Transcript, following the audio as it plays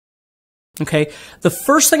Okay, the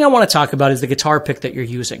first thing I want to talk about is the guitar pick that you're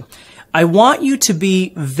using. I want you to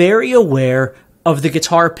be very aware of the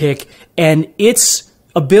guitar pick and its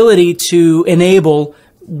ability to enable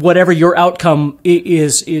whatever your outcome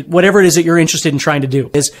is, whatever it is that you're interested in trying to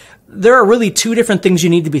do. There are really two different things you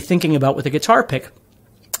need to be thinking about with a guitar pick.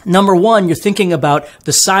 Number one, you're thinking about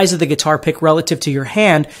the size of the guitar pick relative to your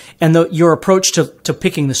hand and your approach to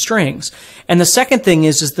picking the strings. And the second thing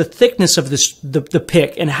is the thickness of the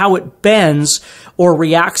pick and how it bends or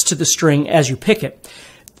reacts to the string as you pick it.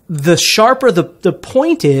 The sharper the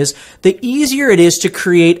point is, the easier it is to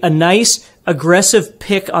create a nice aggressive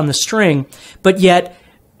pick on the string, but yet,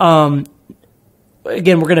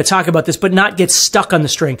 again, we're going to talk about this, but not get stuck on the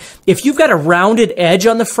string. If you've got a rounded edge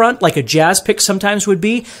on the front, like a jazz pick sometimes would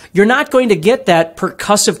be, you're not going to get that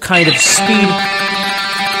percussive kind of speed,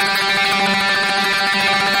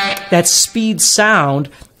 that speed sound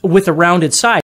with a rounded side.